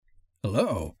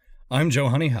Hello, I'm Joe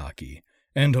Honeyhockey,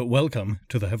 and welcome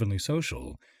to the Heavenly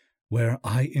Social, where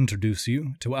I introduce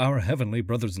you to our heavenly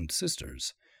brothers and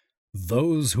sisters,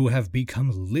 those who have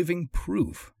become living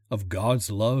proof of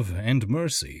God's love and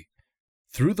mercy.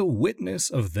 Through the witness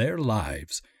of their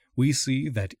lives, we see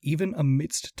that even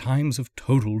amidst times of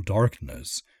total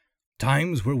darkness,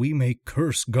 times where we may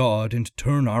curse God and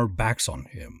turn our backs on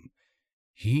Him,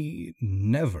 He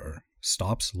never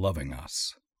stops loving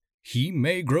us. He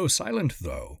may grow silent,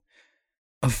 though.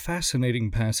 A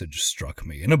fascinating passage struck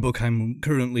me in a book I'm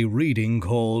currently reading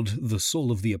called The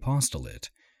Soul of the Apostolate.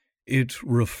 It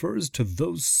refers to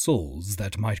those souls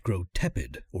that might grow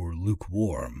tepid or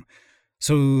lukewarm,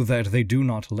 so that they do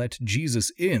not let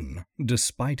Jesus in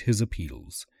despite his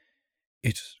appeals.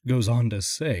 It goes on to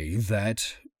say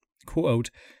that, quote,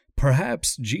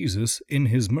 perhaps Jesus, in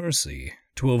his mercy,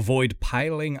 to avoid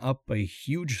piling up a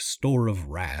huge store of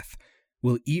wrath,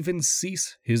 will even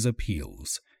cease his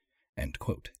appeals. End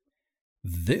quote.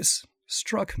 This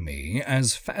struck me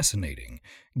as fascinating,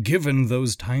 given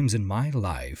those times in my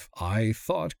life I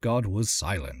thought God was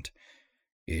silent.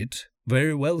 It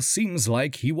very well seems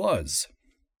like he was.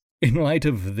 In light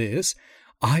of this,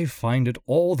 I find it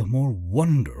all the more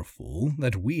wonderful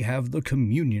that we have the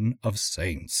communion of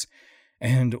saints,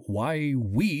 and why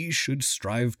we should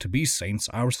strive to be saints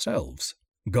ourselves.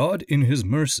 God, in his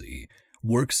mercy,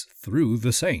 works through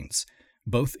the saints,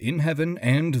 both in heaven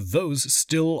and those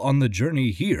still on the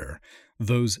journey here,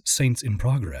 those saints in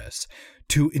progress,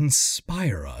 to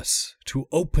inspire us to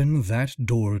open that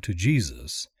door to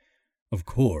Jesus. Of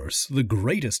course, the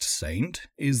greatest saint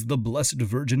is the Blessed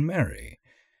Virgin Mary,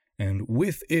 and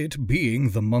with it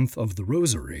being the month of the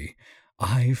Rosary,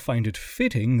 I find it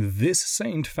fitting this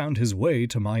saint found his way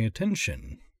to my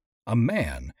attention, a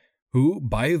man who,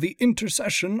 by the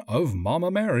intercession of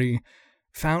Mama Mary,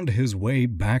 found his way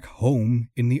back home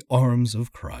in the arms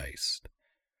of Christ.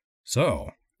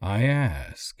 So, I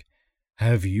ask,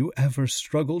 have you ever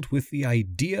struggled with the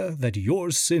idea that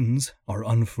your sins are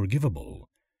unforgivable?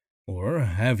 Or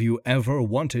have you ever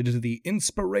wanted the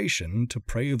inspiration to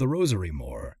pray the Rosary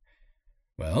more?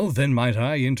 Well, then might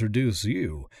I introduce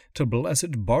you to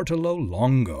Blessed Bartolo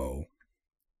Longo.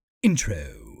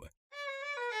 Intro.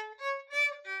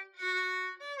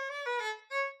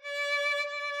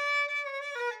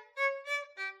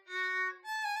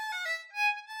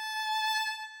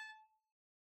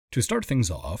 To start things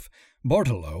off,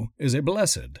 Bartolo is a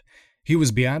blessed. He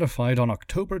was beatified on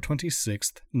October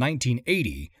 26,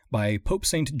 1980, by Pope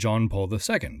St. John Paul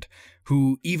II,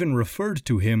 who even referred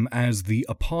to him as the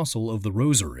Apostle of the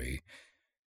Rosary.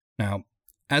 Now,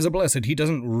 as a blessed, he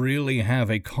doesn't really have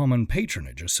a common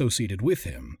patronage associated with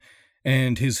him,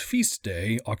 and his feast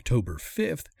day, October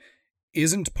 5th,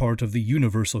 isn't part of the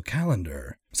universal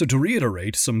calendar. So to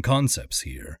reiterate some concepts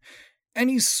here,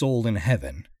 any soul in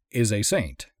heaven is a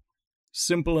saint.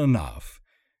 Simple enough.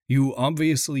 You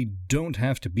obviously don't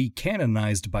have to be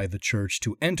canonized by the Church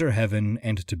to enter heaven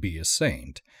and to be a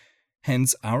saint.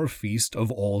 Hence our Feast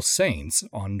of All Saints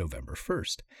on November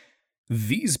 1st.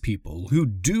 These people who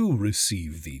do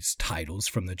receive these titles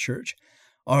from the Church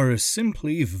are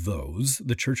simply those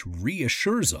the Church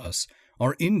reassures us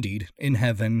are indeed in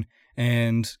heaven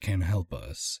and can help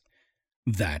us.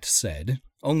 That said,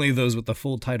 only those with the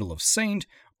full title of saint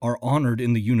are honored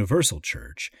in the universal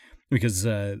Church, because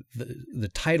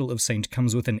the title of saint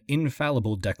comes with an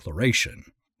infallible declaration.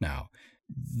 Now,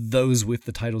 those with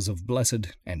the titles of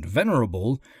blessed and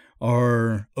venerable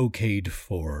are okayed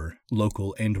for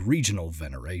local and regional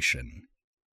veneration.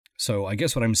 So I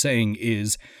guess what I'm saying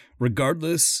is,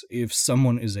 regardless if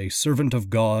someone is a servant of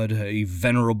God, a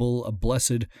venerable, a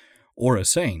blessed, or a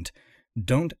saint,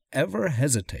 don't ever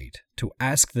hesitate to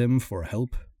ask them for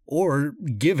help or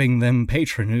giving them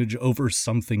patronage over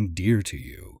something dear to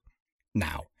you.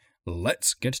 Now,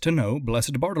 let's get to know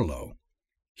Blessed Bartolo.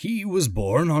 He was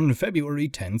born on February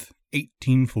 10th,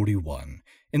 1841,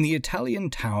 in the Italian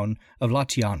town of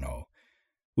Latiano,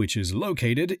 which is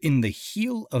located in the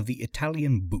heel of the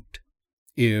Italian boot.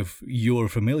 If you're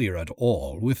familiar at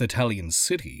all with Italian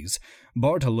cities,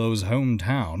 Bartolo's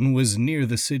hometown was near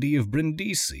the city of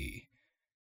Brindisi.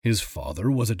 His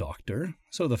father was a doctor,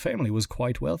 so the family was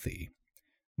quite wealthy.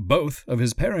 Both of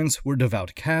his parents were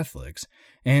devout Catholics,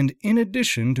 and in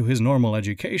addition to his normal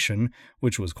education,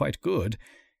 which was quite good,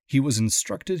 he was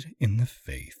instructed in the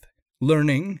faith,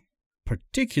 learning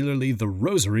particularly the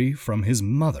Rosary from his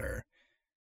mother.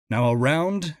 Now,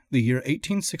 around the year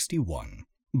 1861,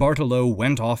 Bartolo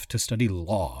went off to study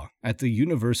law at the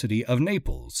University of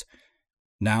Naples.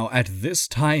 Now, at this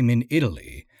time in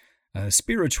Italy,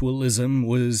 spiritualism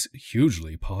was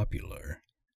hugely popular,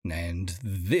 and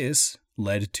this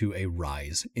led to a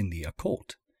rise in the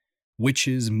occult.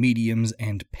 Witches, mediums,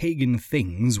 and pagan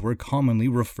things were commonly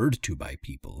referred to by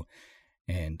people,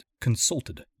 and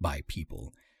consulted by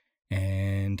people,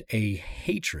 and a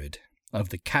hatred of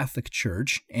the Catholic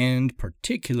Church, and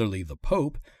particularly the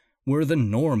Pope, were the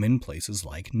norm in places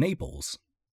like Naples.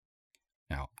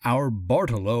 Now, our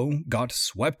Bartolo got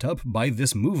swept up by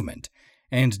this movement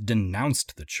and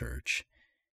denounced the Church,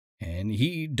 and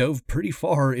he dove pretty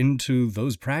far into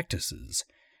those practices.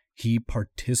 He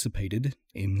participated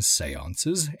in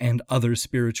seances and other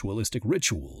spiritualistic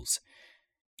rituals,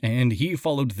 and he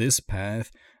followed this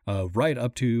path right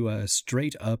up to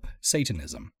straight-up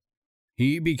Satanism.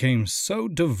 He became so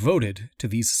devoted to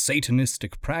these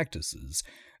Satanistic practices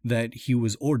that he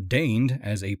was ordained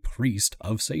as a priest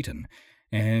of Satan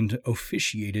and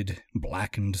officiated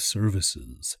blackened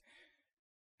services.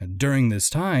 During this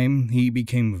time, he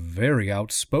became very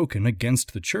outspoken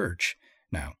against the Church.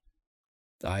 Now,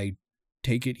 I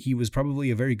take it he was probably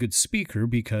a very good speaker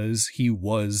because he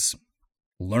was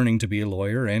learning to be a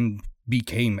lawyer and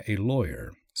became a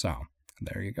lawyer. So,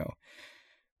 there you go.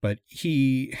 But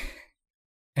he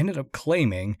ended up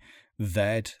claiming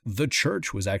that the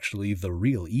Church was actually the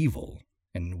real evil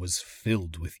and was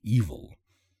filled with evil.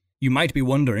 You might be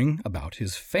wondering about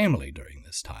his family during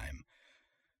this time.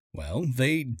 Well,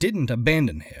 they didn't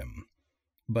abandon him,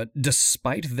 but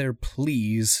despite their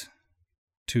pleas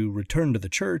to return to the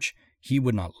Church, he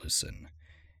would not listen.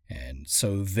 And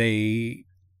so they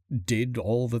did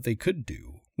all that they could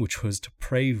do, which was to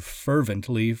pray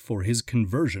fervently for his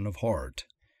conversion of heart.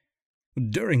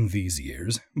 During these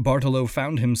years, Bartolo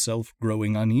found himself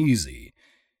growing uneasy.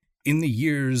 In the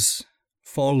years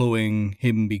following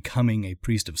him becoming a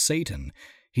priest of Satan,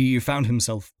 he found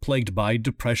himself plagued by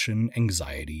depression,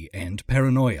 anxiety, and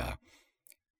paranoia.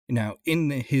 Now, in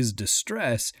his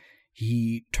distress,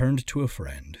 he turned to a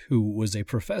friend who was a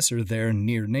professor there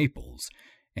near Naples,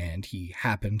 and he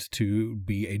happened to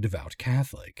be a devout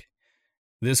Catholic.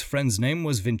 This friend's name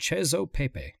was Vincenzo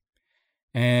Pepe,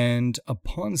 and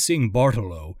upon seeing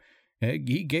Bartolo,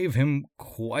 he gave him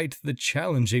quite the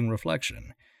challenging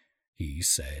reflection. He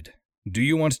said, "Do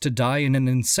you want to die in an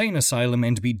insane asylum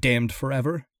and be damned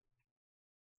forever?"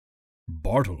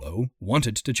 Bartolo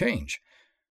wanted to change,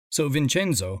 so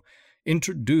Vincenzo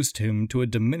introduced him to a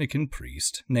Dominican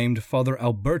priest named Father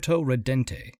Alberto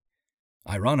Redente.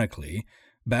 Ironically,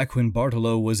 back when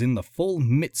Bartolo was in the full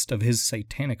midst of his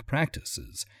satanic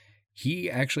practices, he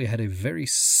actually had a very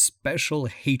special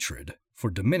hatred for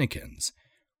Dominicans,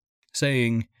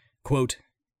 saying, quote,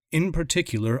 "In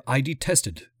particular, I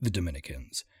detested the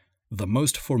Dominicans, the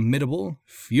most formidable,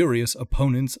 furious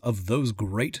opponents of those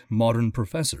great modern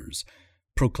professors,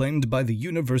 proclaimed by the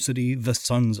university the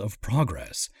sons of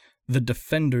progress, the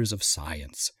defenders of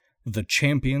science, the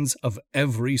champions of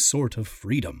every sort of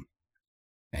freedom."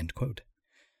 End quote.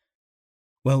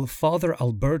 Well, Father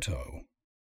Alberto,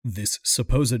 this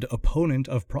supposed opponent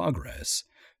of progress,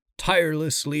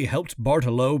 tirelessly helped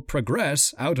Bartolo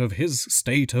progress out of his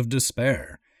state of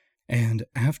despair, and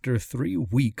after 3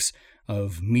 weeks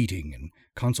of meeting and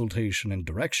consultation and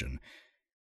direction,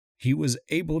 he was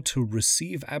able to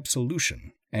receive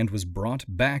absolution and was brought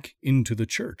back into the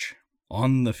Church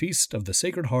on the Feast of the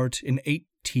Sacred Heart in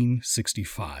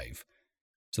 1865.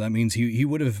 So that means he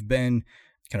would have been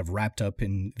kind of wrapped up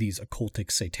in these occultic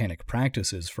satanic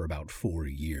practices for about 4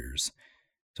 years.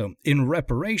 So in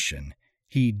reparation,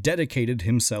 he dedicated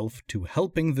himself to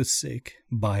helping the sick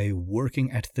by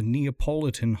working at the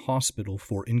Neapolitan Hospital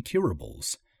for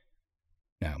Incurables.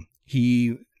 Now,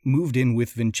 he moved in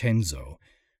with Vincenzo,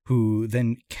 who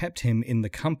then kept him in the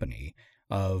company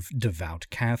of devout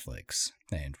Catholics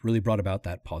and really brought about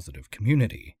that positive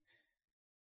community.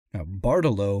 Now,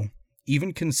 Bartolo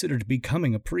even considered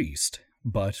becoming a priest,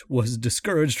 but was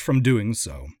discouraged from doing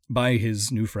so by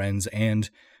his new friends and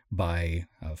by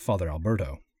Father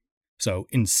Alberto. So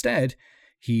instead,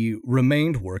 he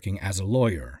remained working as a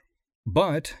lawyer.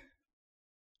 But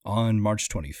on March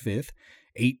 25th,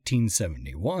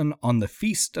 1871, on the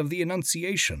Feast of the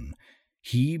Annunciation,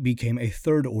 he became a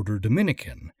third-order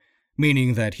Dominican,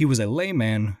 meaning that he was a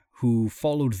layman who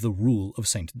followed the rule of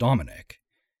Saint Dominic.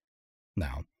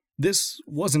 Now, this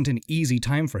wasn't an easy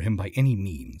time for him by any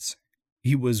means.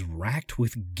 He was racked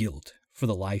with guilt for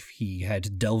the life he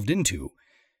had delved into,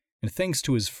 and thanks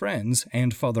to his friends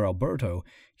and Father Alberto,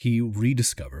 he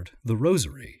rediscovered the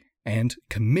Rosary and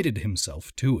committed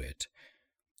himself to it,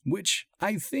 which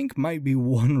I think might be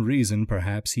one reason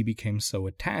perhaps he became so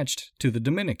attached to the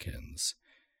Dominicans.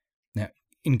 Now,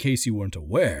 in case you weren't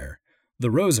aware,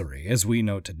 the Rosary, as we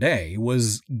know today,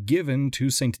 was given to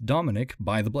Saint Dominic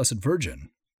by the Blessed Virgin.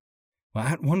 Well,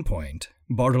 at one point,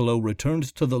 Bartolo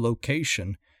returned to a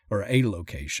location,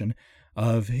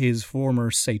 of his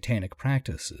former satanic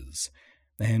practices,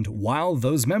 and while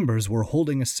those members were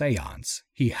holding a seance,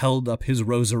 he held up his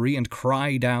rosary and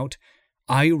cried out,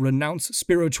 "I renounce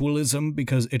spiritualism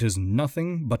because it is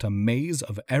nothing but a maze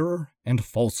of error and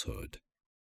falsehood."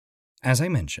 As I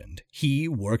mentioned, he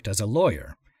worked as a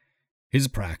lawyer. His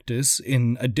practice,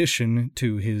 in addition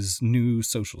to his new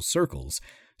social circles,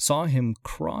 saw him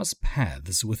cross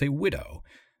paths with a widow,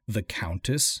 the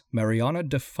Countess Mariana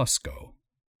de Fusco.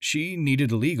 She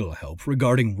needed legal help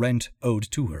regarding rent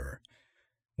owed to her.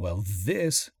 Well,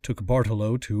 this took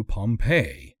Bartolo to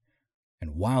Pompeii,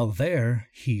 and while there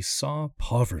he saw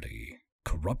poverty,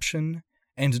 corruption,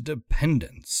 and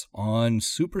dependence on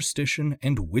superstition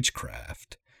and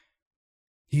witchcraft.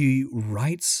 He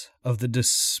writes of the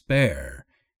despair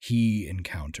he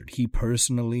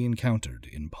personally encountered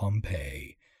in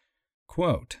Pompeii.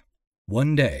 Quote,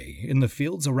 "One day, in the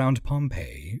fields around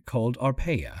Pompeii, called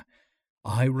Arpaia,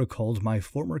 I recalled my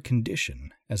former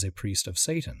condition as a priest of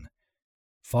Satan.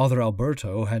 Father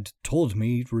Alberto had told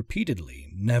me repeatedly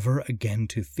never again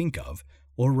to think of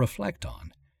or reflect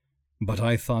on, but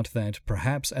I thought that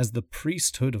perhaps as the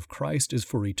priesthood of Christ is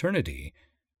for eternity,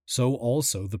 so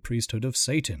also the priesthood of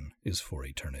Satan is for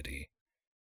eternity.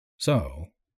 So,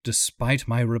 despite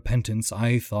my repentance,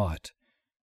 I thought,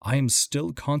 I am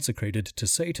still consecrated to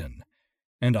Satan,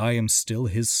 and I am still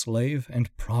his slave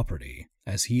and property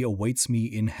as he awaits me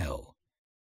in hell.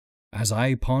 As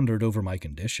I pondered over my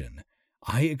condition,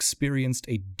 I experienced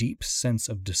a deep sense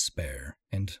of despair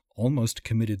and almost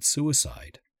committed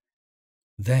suicide.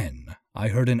 Then I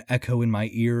heard an echo in my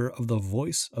ear of the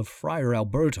voice of Friar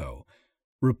Alberto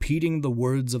repeating the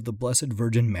words of the Blessed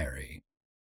Virgin Mary,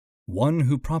 'One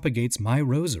who propagates my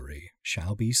rosary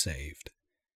shall be saved.'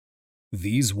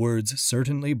 These words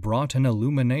certainly brought an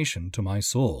illumination to my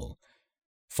soul.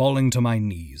 Falling to my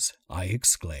knees, I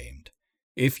exclaimed,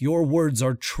 'If your words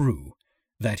are true,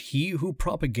 that he who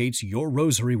propagates your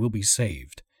rosary will be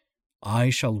saved, I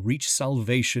shall reach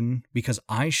salvation because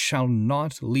I shall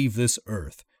not leave this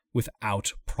earth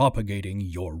without propagating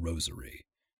your rosary.'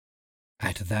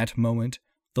 At that moment,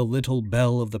 the little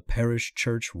bell of the parish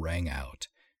church rang out,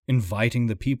 inviting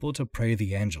the people to pray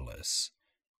the Angelus.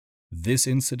 This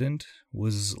incident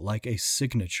was like a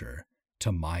signature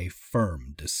to my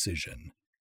firm decision."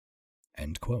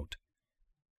 End quote.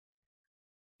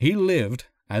 He lived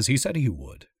as he said he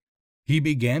would. He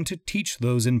began to teach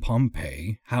those in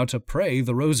Pompeii how to pray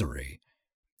the Rosary.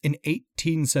 In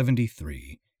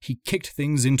 1873, he kicked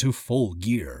things into full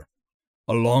gear.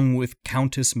 Along with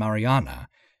Countess Mariana,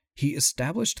 he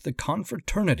established the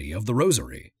Confraternity of the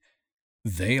Rosary.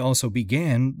 They also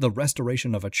began the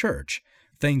restoration of a church,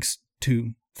 thanks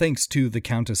to the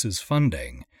Countess's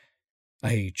funding.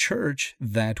 A church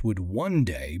that would one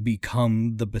day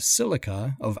become the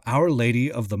Basilica of Our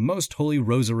Lady of the Most Holy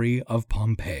Rosary of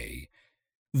Pompeii,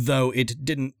 though it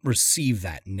didn't receive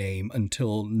that name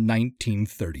until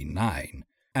 1939,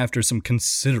 after some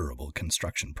considerable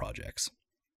construction projects.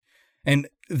 And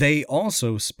they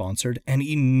also sponsored an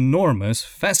enormous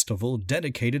festival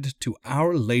dedicated to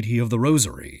Our Lady of the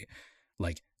Rosary.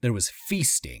 Like, there was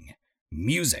feasting,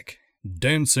 music,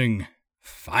 dancing,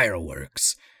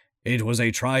 fireworks. It was a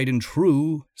tried and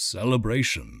true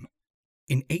celebration.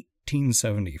 In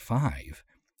 1875,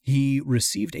 he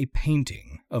received a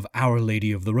painting of Our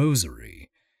Lady of the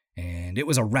Rosary, and it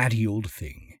was a ratty old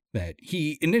thing that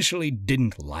he initially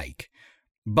didn't like.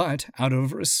 But out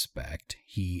of respect,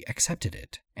 he accepted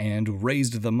it and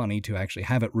raised the money to actually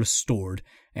have it restored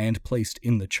and placed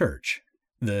in the church.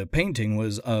 The painting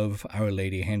was of Our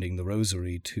Lady handing the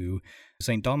rosary to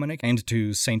St. Dominic and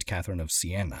to St. Catherine of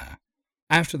Siena.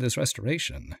 After this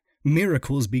restoration,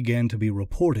 miracles began to be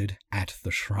reported at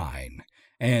the shrine,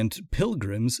 and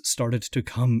pilgrims started to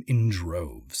come in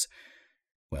droves.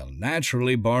 Well,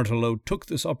 naturally, Bartolo took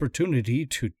this opportunity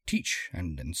to teach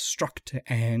and instruct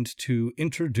and to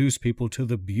introduce people to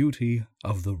the beauty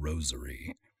of the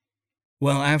Rosary.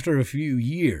 Well, after a few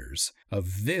years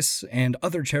of this and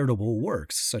other charitable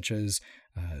works, such as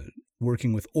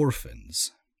working with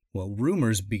orphans,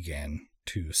 rumors began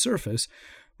to surface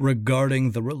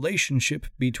regarding the relationship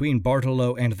between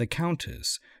Bartolo and the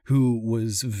Countess, who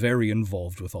was very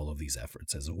involved with all of these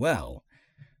efforts as well.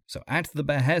 So at the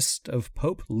behest of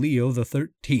Pope Leo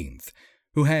XIII,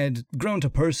 who had grown to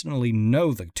personally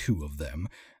know the two of them,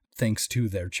 thanks to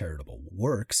their charitable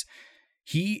works,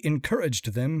 he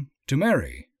encouraged them to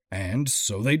marry, and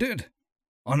so they did.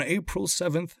 On April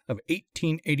 7th of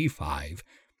 1885,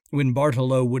 when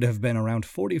Bartolo would have been around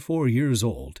 44 years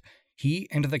old, he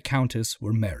and the Countess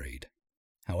were married.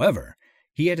 However,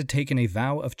 he had taken a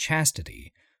vow of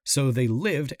chastity, so they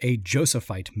lived a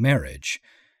Josephite marriage,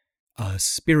 a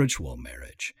spiritual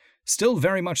marriage, still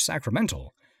very much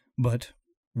sacramental, but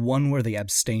one where they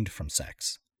abstained from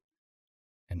sex.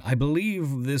 And I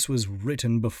believe this was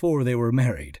written before they were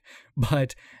married,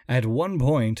 but at one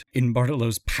point in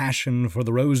Bartolo's passion for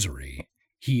the Rosary,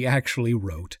 he actually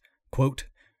wrote, quote,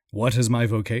 "What is my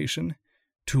vocation?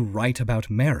 To write about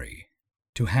Mary,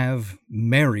 to have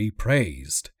Mary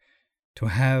praised, to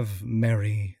have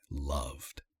Mary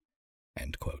loved."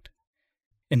 End quote.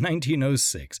 In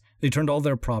 1906, they turned all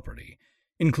their property,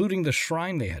 including the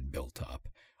shrine they had built up,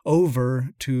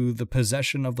 over to the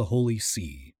possession of the Holy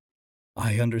See.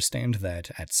 I understand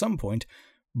that, at some point,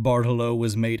 Bartolo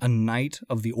was made a Knight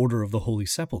of the Order of the Holy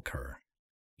Sepulchre.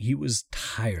 He was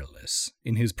tireless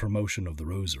in his promotion of the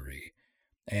Rosary,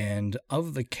 and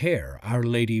of the care Our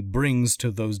Lady brings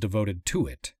to those devoted to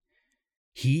it.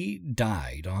 He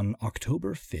died on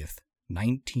October 5th,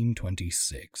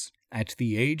 1926, at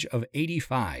the age of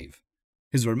 85.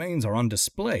 His remains are on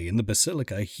display in the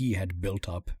basilica he had built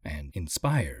up and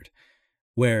inspired,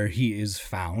 where he is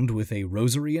found with a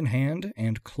rosary in hand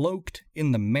and cloaked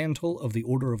in the mantle of the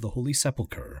Order of the Holy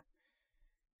Sepulchre.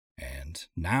 And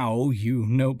now you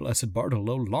know Blessed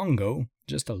Bartolo Longo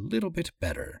just a little bit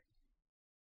better.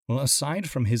 Well, aside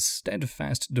from his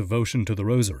steadfast devotion to the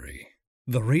Rosary,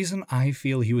 the reason I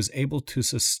feel he was able to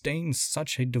sustain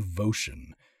such a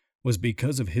devotion was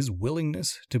because of his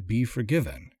willingness to be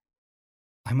forgiven.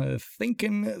 I'm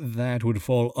a-thinking that would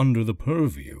fall under the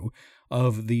purview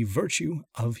of the virtue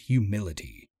of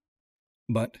humility.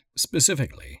 But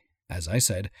specifically, as I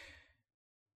said,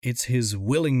 it's his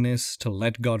willingness to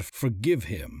let God forgive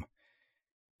him.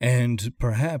 And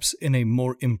perhaps in a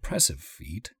more impressive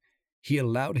feat, he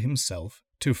allowed himself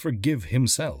to forgive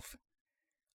himself.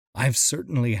 I've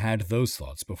certainly had those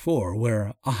thoughts before,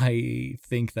 where I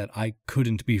think that I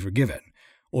couldn't be forgiven,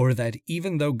 or that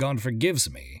even though God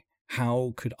forgives me,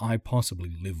 how could I possibly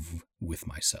live with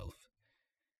myself?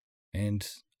 And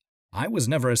I was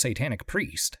never a satanic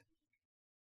priest.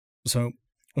 So,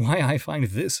 why I find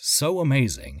this so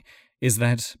amazing is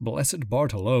that Blessed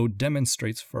Bartolo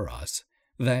demonstrates for us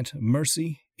that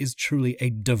mercy is truly a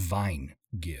divine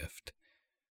gift,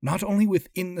 not only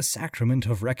within the sacrament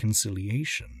of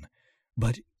reconciliation,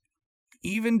 but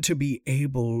even to be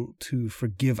able to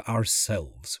forgive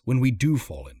ourselves when we do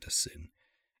fall into sin,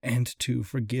 and to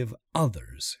forgive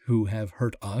others who have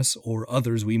hurt us or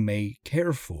others we may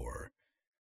care for.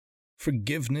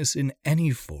 Forgiveness in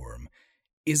any form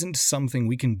isn't something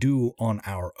we can do on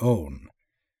our own.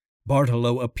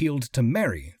 Bartolo appealed to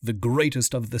Mary, the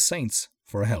greatest of the saints,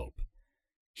 for help.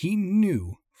 He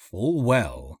knew full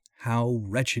well how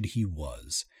wretched he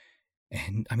was,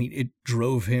 and, it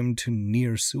drove him to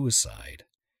near suicide.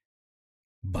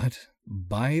 But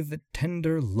by the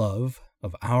tender love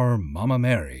of our Mama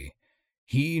Mary,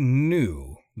 he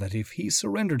knew that if he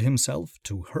surrendered himself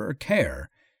to her care,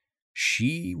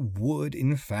 she would,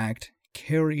 in fact,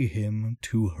 carry him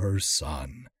to her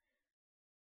Son.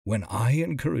 When I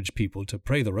encourage people to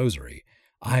pray the Rosary,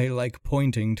 I like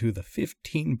pointing to the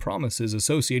 15 promises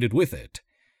associated with it.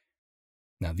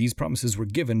 Now, these promises were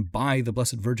given by the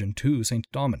Blessed Virgin to St.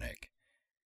 Dominic.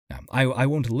 Now, I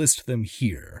won't list them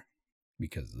here,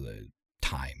 because of the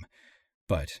time,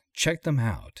 but check them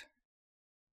out.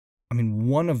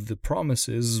 One of the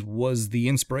promises was the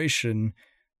inspiration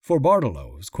for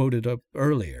Bartolo, as quoted up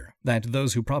earlier, that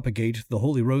those who propagate the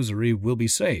Holy Rosary will be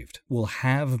saved, will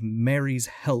have Mary's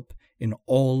help in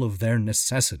all of their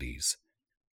necessities.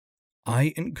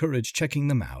 I encourage checking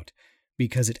them out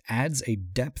because it adds a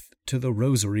depth to the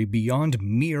Rosary beyond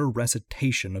mere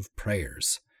recitation of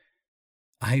prayers.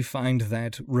 I find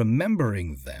that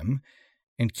remembering them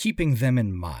and keeping them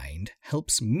in mind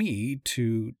helps me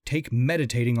to take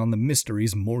meditating on the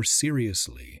mysteries more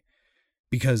seriously,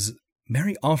 because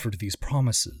Mary offered these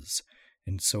promises,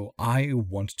 and so I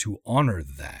want to honor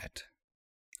that.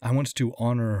 I want to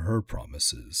honor her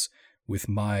promises with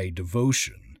my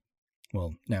devotion.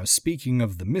 Well, now, speaking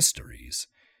of the mysteries,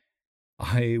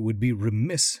 I would be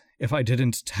remiss if I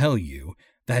didn't tell you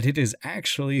that it is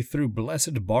actually through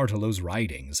Blessed Bartolo's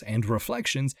writings and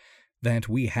reflections that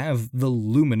we have the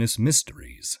luminous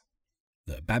mysteries.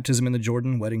 The baptism in the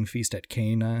Jordan, wedding feast at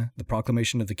Cana, the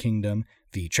proclamation of the kingdom,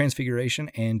 the transfiguration,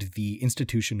 and the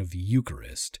institution of the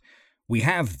Eucharist. We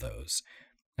have those.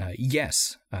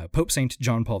 Pope St.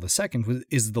 John Paul II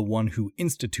is the one who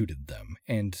instituted them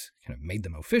and kind of made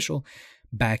them official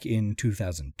back in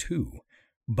 2002.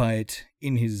 But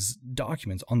in his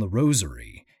documents on the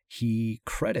Rosary, he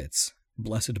credits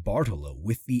Blessed Bartolo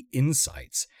with the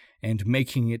insights and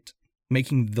making it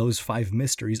making those 5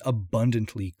 mysteries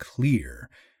abundantly clear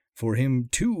for him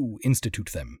to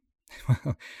institute them.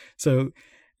 So,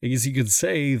 I guess you could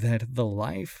say that the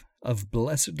life of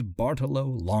Blessed Bartolo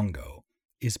Longo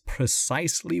is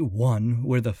precisely one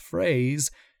where the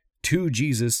phrase, to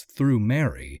Jesus through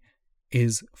Mary,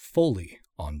 is fully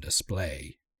on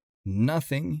display.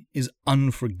 Nothing is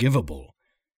unforgivable.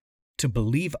 To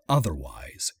believe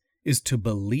otherwise is to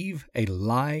believe a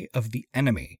lie of the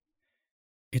enemy.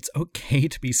 It's okay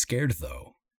to be scared,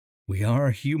 though. We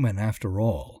are human after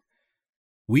all.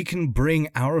 We can bring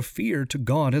our fear to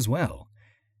God as well.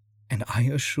 And I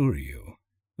assure you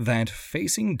that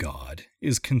facing God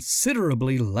is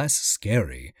considerably less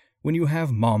scary when you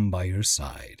have Mom by your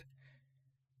side.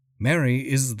 Mary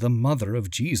is the mother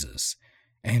of Jesus,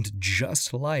 and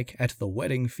just like at the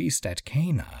wedding feast at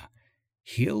Cana,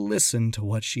 he'll listen to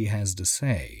what she has to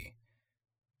say.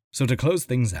 So to close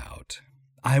things out,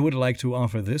 I would like to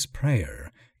offer this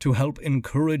prayer to help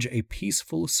encourage a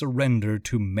peaceful surrender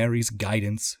to Mary's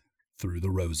guidance through the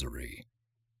Rosary.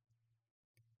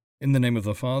 In the name of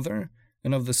the Father,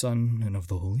 and of the Son, and of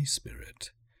the Holy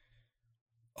Spirit.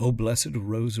 O blessed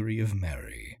Rosary of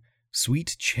Mary,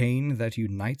 sweet chain that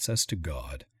unites us to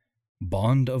God,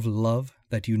 bond of love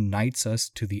that unites us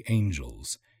to the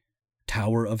angels,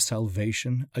 tower of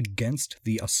salvation against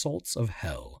the assaults of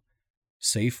hell,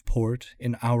 safe port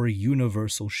in our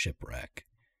universal shipwreck,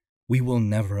 we will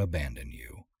never abandon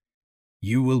you.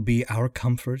 You will be our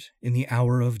comfort in the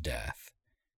hour of death.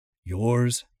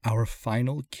 Yours our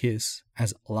final kiss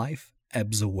as life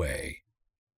ebbs away.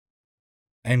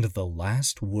 And the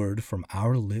last word from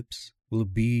our lips will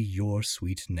be your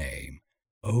sweet name,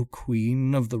 O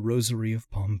Queen of the Rosary of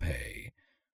Pompeii,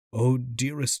 O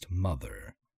dearest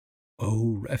Mother,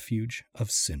 O refuge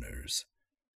of sinners,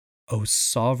 O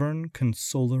sovereign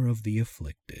consoler of the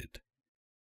afflicted.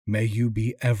 May you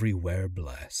be everywhere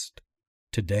blessed,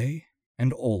 today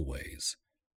and always,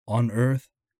 on earth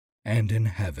and in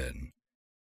heaven.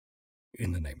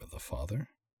 In the name of the Father,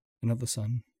 and of the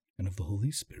Son, and of the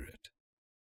Holy Spirit.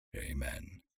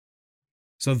 Amen.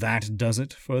 So that does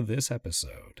it for this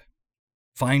episode.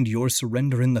 Find your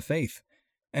surrender in the faith,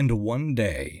 and one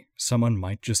day someone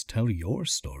might just tell your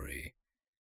story.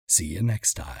 See you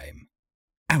next time.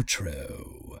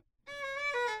 Outro.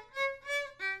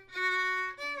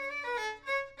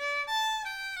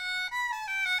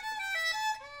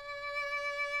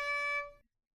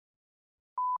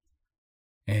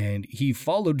 And he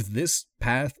followed this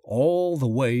path all the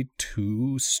way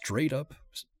to straight up.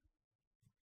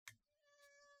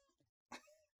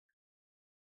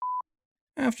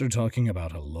 After talking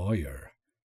about a lawyer,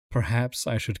 perhaps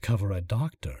I should cover a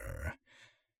doctor.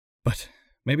 But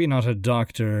maybe not a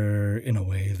doctor in a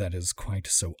way that is quite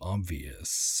so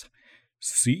obvious.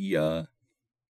 See ya.